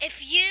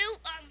if you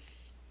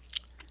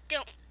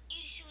don't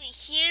usually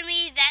hear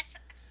me, that's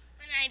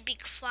when I be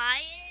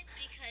quiet,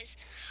 because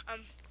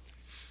I'm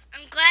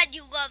glad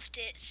you loved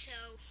it. So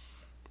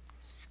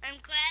I'm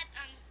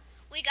glad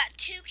we got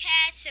 2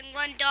 cats and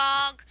 1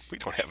 dog. We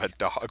don't have a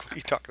dog. What are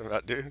you talking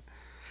about, dude?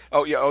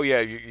 Oh yeah.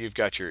 You've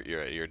got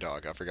your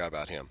dog. I forgot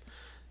about him.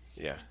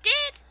 Yeah.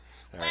 Did?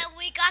 All Well,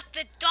 we got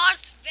the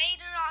Darth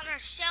Vader on our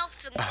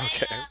shelf and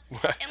Leia,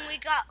 Okay. and we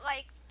got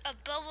like a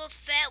Boba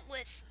Fett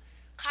with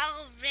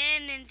Kylo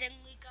Ren, and then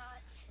we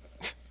got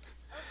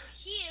over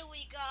here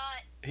we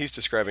got He's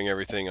describing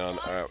everything on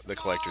Darth the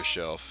collector's Maul,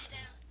 shelf.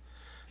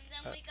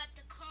 and then we got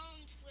the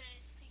clones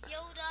with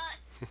Yoda.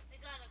 We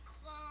got a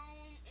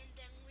clone, and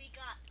then we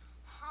got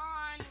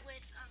Han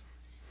with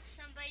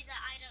somebody that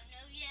I don't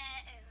know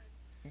yet.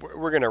 And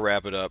We're going to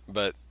wrap it up,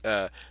 but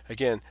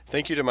again,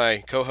 thank you to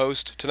my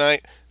co-host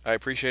tonight. I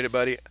appreciate it,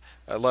 buddy.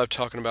 I love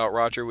talking about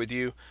Roger with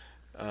you.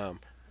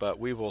 But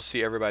we will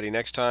see everybody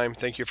next time.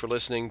 Thank you for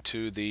listening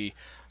to the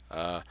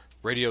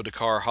Radio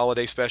Dakar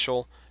Holiday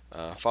Special.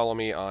 Follow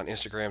me on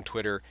Instagram,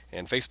 Twitter,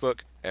 and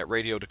Facebook at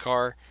Radio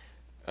Dakar.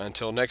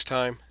 Until next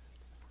time.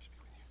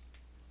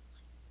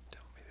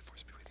 Tell me the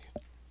force be with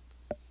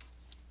you.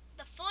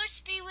 the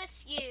Force be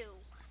with you.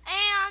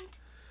 And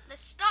the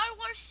Star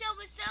Wars show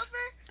is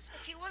over.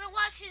 If you want to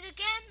watch it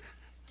again,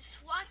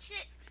 just watch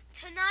it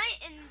tonight,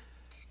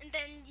 and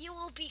then you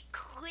will be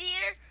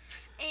clear.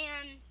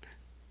 And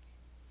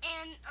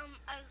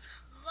I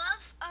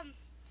love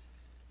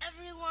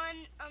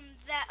everyone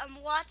that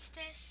watched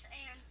this,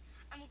 and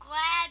I'm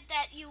glad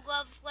that you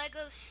love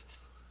Lego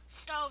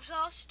Star Wars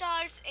All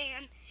Stars.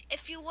 And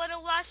if you want to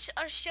watch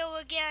our show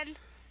again,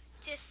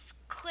 just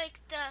click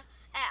the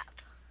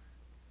app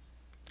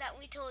that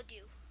we told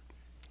you.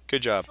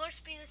 Good job. Force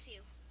be with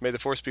you. May the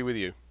force be with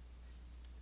you.